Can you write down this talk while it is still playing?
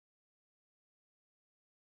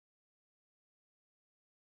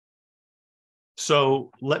So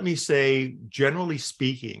let me say, generally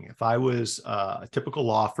speaking, if I was a typical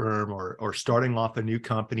law firm or starting off a new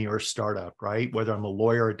company or a startup, right, whether I'm a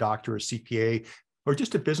lawyer, a doctor, a CPA, or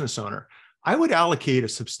just a business owner, I would allocate a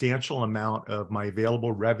substantial amount of my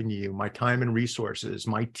available revenue, my time and resources,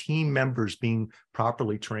 my team members being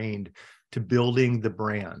properly trained to building the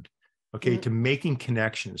brand, okay, to making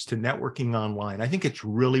connections, to networking online. I think it's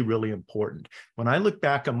really, really important. When I look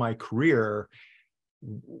back on my career,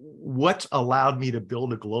 what's allowed me to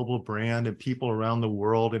build a global brand and people around the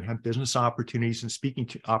world and have business opportunities and speaking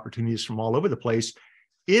to opportunities from all over the place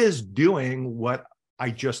is doing what I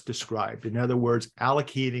just described. In other words,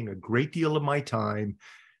 allocating a great deal of my time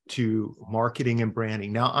to marketing and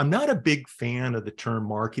branding. Now, I'm not a big fan of the term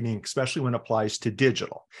marketing, especially when it applies to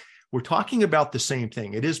digital. We're talking about the same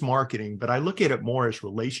thing. It is marketing, but I look at it more as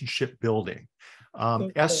relationship building.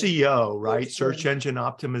 SEO, right? Search engine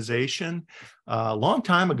optimization. A long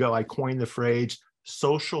time ago, I coined the phrase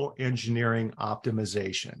social engineering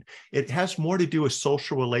optimization. It has more to do with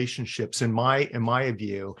social relationships in my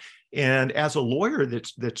view. And as a lawyer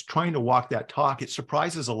that's trying to walk that talk, it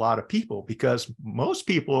surprises a lot of people because most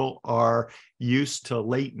people are used to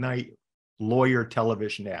late night lawyer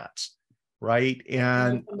television ads, right?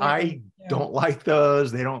 And I don't like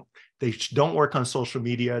those. They don't work on social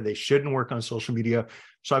media. They shouldn't work on social media.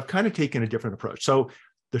 So I've kind of taken a different approach. So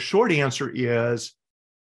the short answer is,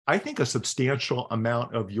 I think a substantial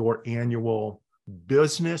amount of your annual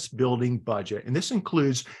business building budget, and this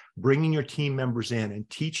includes bringing your team members in and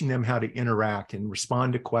teaching them how to interact and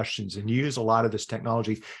respond to questions and use a lot of this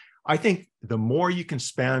technology. I think the more you can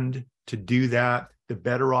spend to do that, the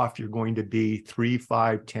better off you're going to be 3,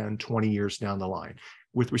 5, 10, 20 years down the line.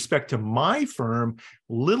 With respect to my firm,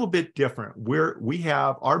 a little bit different. We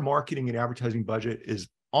have our marketing and advertising budget is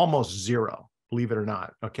almost zero, believe it or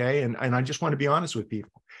not. Okay. And I just want to be honest with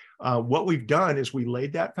people. What we've done is we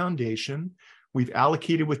laid that foundation. We've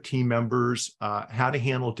allocated with team members how to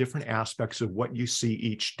handle different aspects of what you see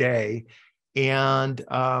each day. And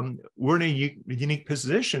we're in a unique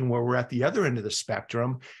position where we're at the other end of the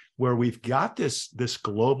spectrum, where we've got this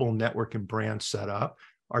global network and brand set up.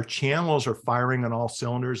 Our channels are firing on all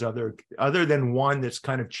cylinders, other than one that's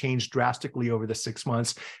kind of changed drastically over the 6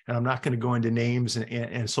 months. And I'm not going to go into names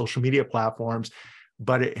and social media platforms,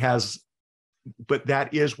 but that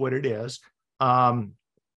is what it is.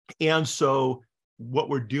 And so what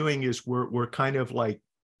we're doing is we're kind of like,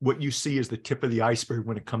 what you see is the tip of the iceberg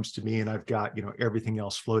when it comes to me, and I've got, everything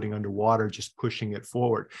else floating underwater, just pushing it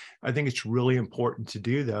forward. I think it's really important to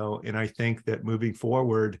do, though. And I think that moving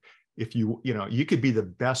forward, if you could be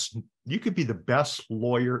the best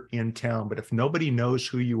lawyer in town, but if nobody knows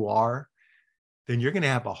who you are, then you're going to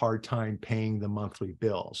have a hard time paying the monthly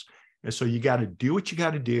bills. And so you got to do what you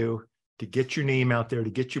got to do to get your name out there, to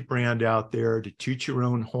get your brand out there, to toot your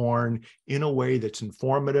own horn in a way that's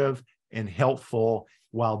informative and helpful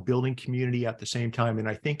while building community at the same time. And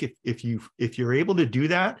I think if you're able to do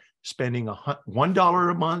that, spending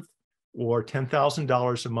 $1 a month or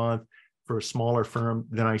 $10,000 a month for a smaller firm,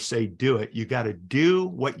 then I say do it. You got to do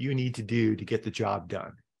what you need to do to get the job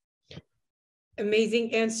done.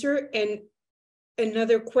 Amazing answer. And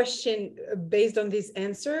another question based on this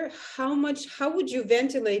answer, how would you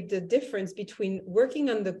ventilate the difference between working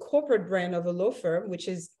on the corporate brand of a law firm, which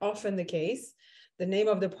is often the case, the name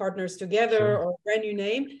of the partners together, sure, or a brand new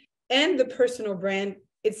name, and the personal brand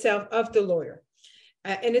itself of the lawyer?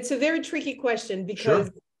 And it's a very tricky question because,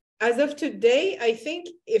 sure, as of today, I think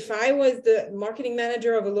if I was the marketing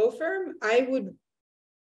manager of a law firm, I would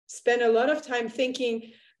spend a lot of time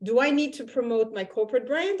thinking, do I need to promote my corporate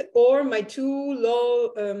brand or my two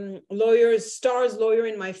lawyers, stars lawyer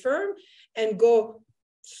in my firm, and go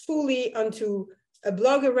fully onto a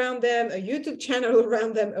blog around them, a YouTube channel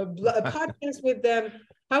around them, a podcast with them?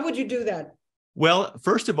 How would you do that? Well,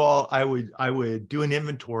 first of all, I would do an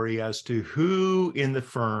inventory as to who in the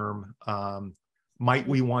firm might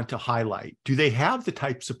we want to highlight. Do they have the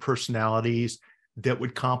types of personalities that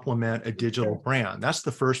would complement a digital brand? That's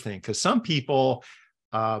the first thing, because some people,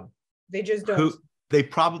 they just don't.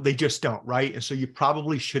 They just don't, right? And so you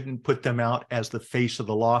probably shouldn't put them out as the face of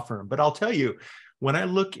the law firm. But I'll tell you, when I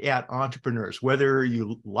look at entrepreneurs, whether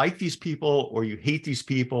you like these people or you hate these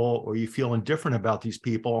people or you feel indifferent about these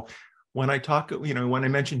people, when I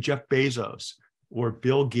mention Jeff Bezos or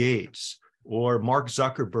Bill Gates or Mark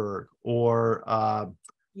Zuckerberg or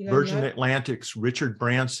Virgin Atlantic's Richard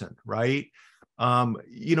Branson, right?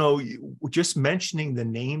 Just mentioning the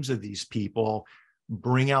names of these people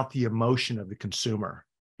bring out the emotion of the consumer.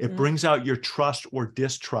 It brings out your trust or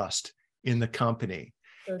distrust in the company.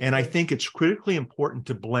 So And I true. think it's critically important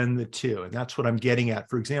to blend the two. And that's what I'm getting at.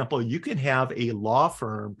 For example, you can have a law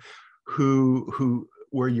firm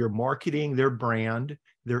where you're marketing their brand,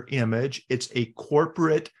 their image. It's a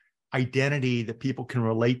corporate identity that people can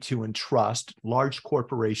relate to and trust. Large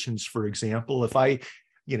corporations, for example, if I,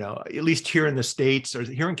 at least here in the States or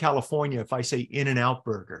here in California, if I say In-N-Out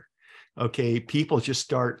Burger, okay, people just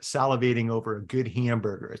start salivating over a good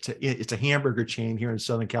hamburger. It's a hamburger chain here in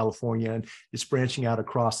Southern California, and it's branching out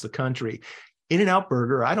across the country. In-N-Out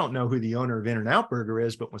Burger, I don't know who the owner of In-N-Out Burger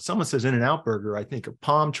is, but when someone says In-N-Out Burger, I think of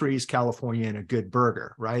palm trees, California, and a good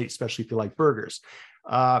burger, right? Especially if you like burgers.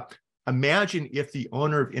 Imagine if the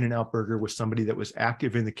owner of In-N-Out Burger was somebody that was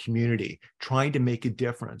active in the community, trying to make a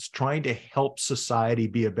difference, trying to help society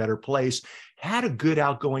be a better place, had a good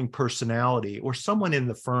outgoing personality, or someone in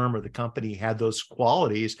the firm or the company had those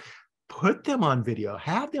qualities. Put them on video,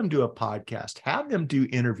 have them do a podcast, have them do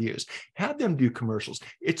interviews, have them do commercials.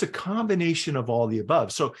 It's a combination of all the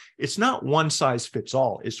above. So it's not one size fits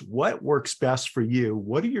all. It's what works best for you.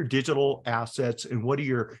 What are your digital assets and what are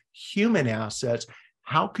your human assets?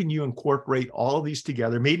 How can you incorporate all of these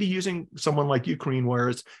together? Maybe using someone like you, Karine, where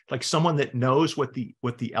it's like someone that knows what the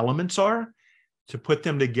elements are, to put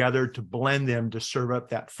them together, to blend them, to serve up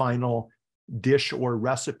that final dish or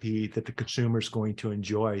recipe that the consumer is going to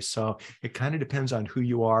enjoy. So it kind of depends on who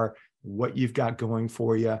you are, what you've got going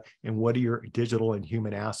for you, and what are your digital and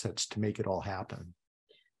human assets to make it all happen.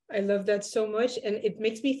 I love that so much. And it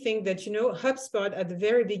makes me think that, HubSpot at the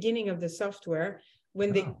very beginning of the software,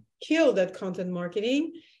 when they killed that content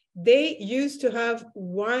marketing, they used to have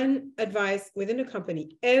one advice within a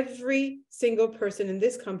company. Every single person in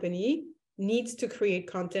this company needs to create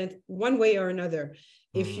content one way or another.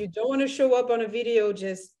 If you don't want to show up on a video,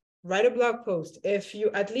 just write a blog post. If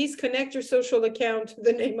you at least connect your social account to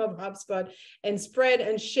the name of HubSpot and spread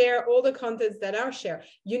and share all the contents that are shared,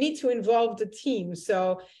 you need to involve the team.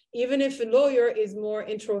 So even if a lawyer is more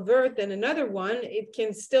introvert than another one, it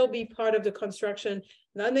can still be part of the construction,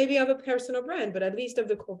 not maybe of a personal brand, but at least of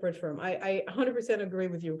the corporate firm. I 100% agree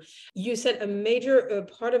with you. You said a major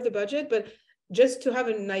part of the budget, but just to have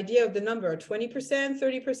an idea of the number, 20%, 30%,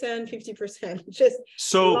 50%, just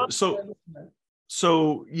So,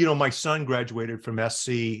 my son graduated from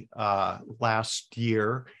SC last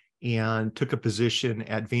year and took a position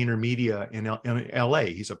at VaynerMedia in LA.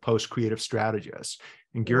 He's a post-creative strategist.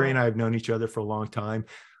 And Gary and I have known each other for a long time.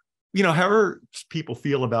 However people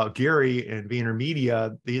feel about Gary and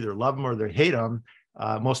VaynerMedia, they either love him or they hate him.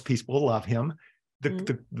 Most people love him.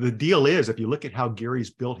 The deal is, if you look at how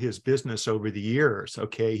Gary's built his business over the years,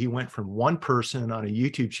 okay, he went from one person on a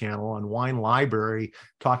YouTube channel on Wine Library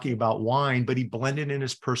talking about wine, but he blended in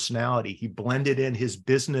his personality. He blended in his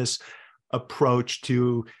business approach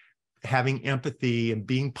to having empathy and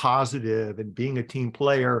being positive and being a team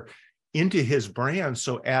player into his brand.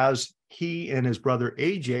 So as he and his brother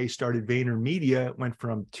AJ started VaynerMedia, it went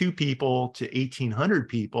from 2 people to 1,800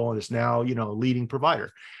 people and is now, a leading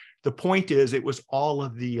provider. The point is, it was all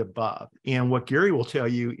of the above. And what Gary will tell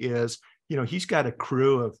you is, he's got a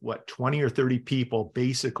crew of 20 or 30 people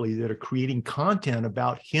basically that are creating content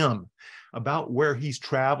about him, about where he's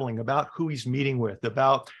traveling, about who he's meeting with,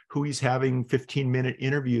 about who he's having 15-minute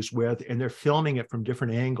interviews with, and they're filming it from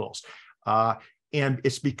different angles. And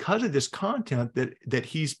it's because of this content that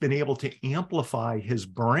he's been able to amplify his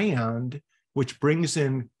brand, which brings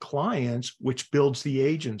in clients, which builds the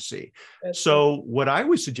agency. So what I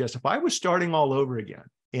would suggest, if I was starting all over again,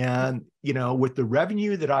 and, with the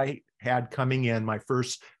revenue that I had coming in my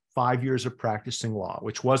first 5 years of practicing law,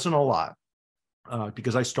 which wasn't a lot,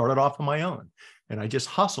 because I started off on my own and I just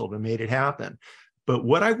hustled and made it happen. But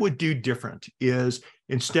what I would do different is,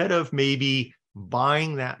 instead of maybe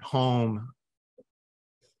buying that home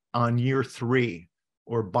on year 3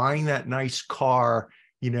 or buying that nice car,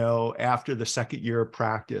 after the second year of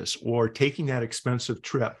practice, or taking that expensive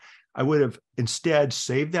trip, I would have instead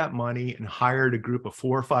saved that money and hired a group of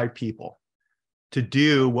 4 or 5 people to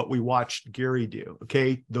do what we watched Gary do.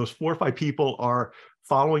 Okay. Those 4 or 5 people are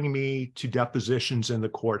following me to depositions in the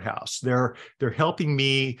courthouse. They're helping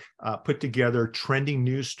me put together trending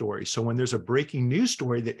news stories. So when there's a breaking news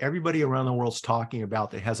story that everybody around the world's talking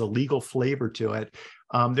about that has a legal flavor to it,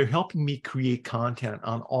 they're helping me create content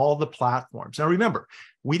on all the platforms. Now, remember,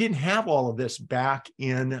 we didn't have all of this back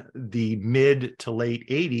in the mid to late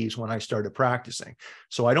 80s when I started practicing.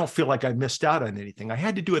 So I don't feel like I missed out on anything. I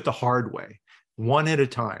had to do it the hard way, one at a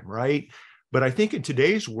time, right? But I think in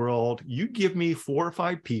today's world, you give me 4 or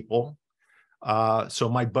 5 people. So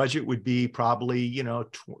my budget would be probably,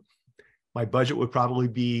 my budget would probably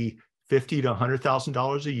be $50,000 to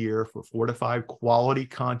 $100,000 a year for 4 to 5 quality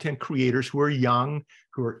content creators who are young,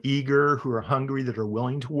 who are eager, who are hungry, that are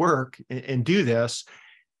willing to work and do this.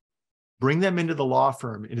 Bring them into the law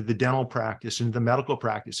firm, into the dental practice, into the medical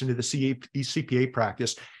practice, into the CPA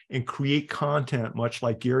practice, and create content much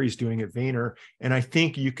like Gary's doing at Vayner. And I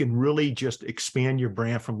think you can really just expand your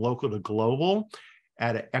brand from local to global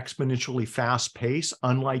at an exponentially fast pace,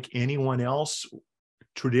 unlike anyone else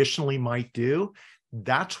traditionally might do.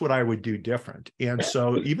 That's what I would do different. And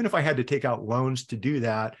so even if I had to take out loans to do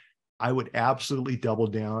that, I would absolutely double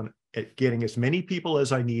down at getting as many people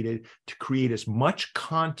as I needed to create as much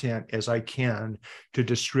content as I can to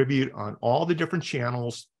distribute on all the different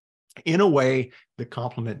channels in a way that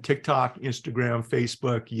complement TikTok, Instagram,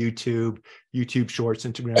 Facebook, YouTube Shorts,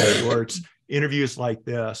 Instagram Shorts, interviews like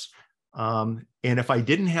this. And if I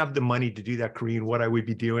didn't have the money to do that, Karine, what I would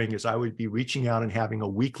be doing is I would be reaching out and having a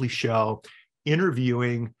weekly show,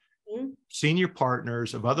 interviewing senior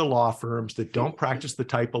partners of other law firms that don't practice the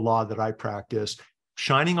type of law that I practice,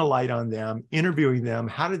 shining a light on them, interviewing them.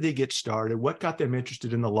 How did they get started? What got them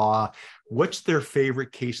interested in the law? What's their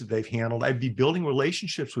favorite case that they've handled? I'd be building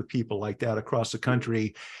relationships with people like that across the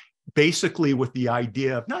country, basically with the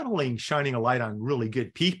idea of not only shining a light on really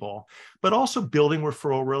good people, but also building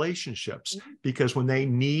referral relationships. Because when they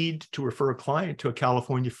need to refer a client to a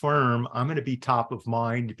California firm, I'm going to be top of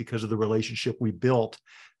mind because of the relationship we built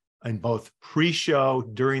in both pre-show,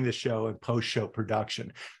 during the show, and post-show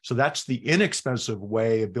production. So that's the inexpensive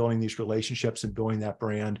way of building these relationships and building that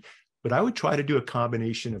brand. But I would try to do a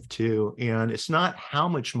combination of two. And it's not how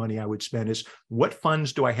much money I would spend, is what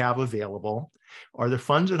funds do I have available? Are there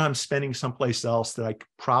funds that I'm spending someplace else that I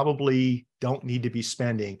probably don't need to be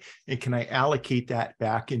spending? And can I allocate that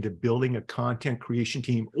back into building a content creation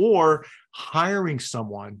team or hiring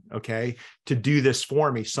someone, okay, to do this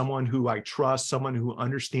for me? Someone who I trust, someone who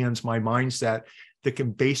understands my mindset, that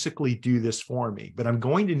can basically do this for me. But I'm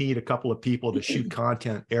going to need a couple of people to shoot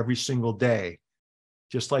content every single day,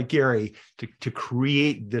 just like Gary, to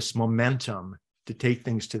create this momentum to take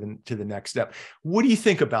things to the next step. What do you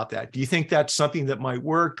think about that? Do you think that's something that might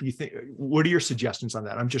work? Do you think, what are your suggestions on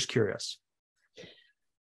that? I'm just curious.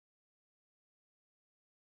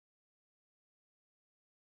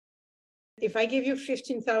 If I give you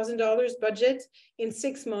 $15,000 budget in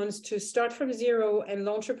 6 months to start from zero and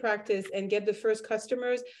launch a practice and get the first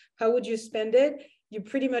customers, how would you spend it? You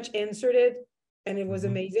pretty much answered it. And it was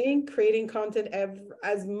amazing, creating content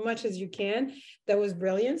as much as you can. That was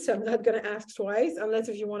brilliant. So I'm not going to ask twice, unless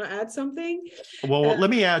if you want to add something. Well, let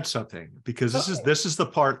me add something, because this is the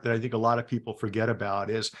part that I think a lot of people forget about,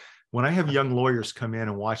 is when I have young lawyers come in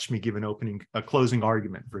and watch me give a closing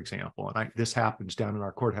argument, for example, and this happens down in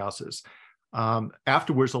our courthouses.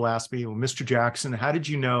 Afterwards, they'll ask me, well, Mr. Jackson, how did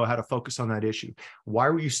you know how to focus on that issue? Why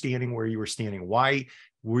were you standing where you were standing? Why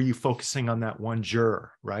were you focusing on that one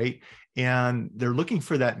juror, right? And they're looking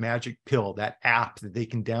for that magic pill, that app that they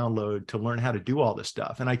can download to learn how to do all this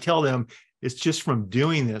stuff. And I tell them, it's just from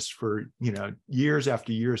doing this for, years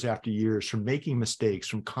after years after years, from making mistakes,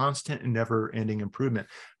 from constant and never-ending improvement,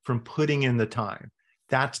 from putting in the time.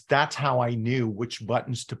 That's how I knew which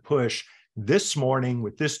buttons to push this morning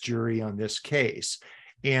with this jury on this case.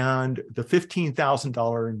 And the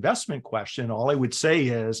 $15,000 investment question, all I would say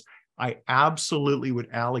is, I absolutely would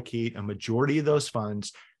allocate a majority of those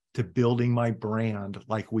funds to building my brand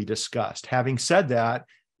like we discussed. Having said that,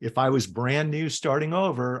 if I was brand new starting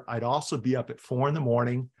over, I'd also be up at 4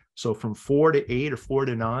 a.m. So from 4 to 8 or 4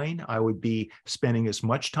 to 9, I would be spending as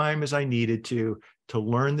much time as I needed to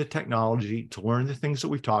learn the technology, to learn the things that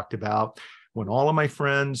we've talked about. When all of my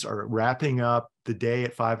friends are wrapping up the day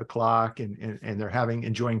at 5 o'clock and they're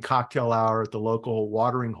enjoying cocktail hour at the local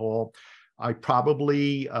watering hole, I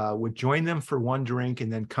probably would join them for one drink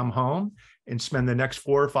and then come home and spend the next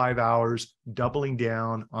 4 or 5 hours doubling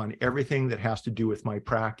down on everything that has to do with my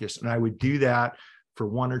practice. And I would do that for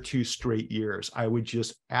 1 or 2 straight years. I would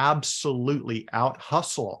just absolutely out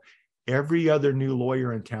hustle every other new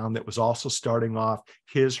lawyer in town that was also starting off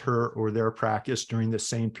his, her, or their practice during the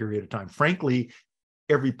same period of time. Frankly,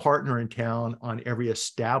 every partner in town on every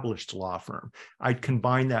established law firm. I'd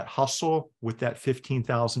combine that hustle with that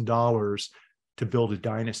 $15,000 to build a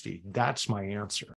dynasty. That's my answer.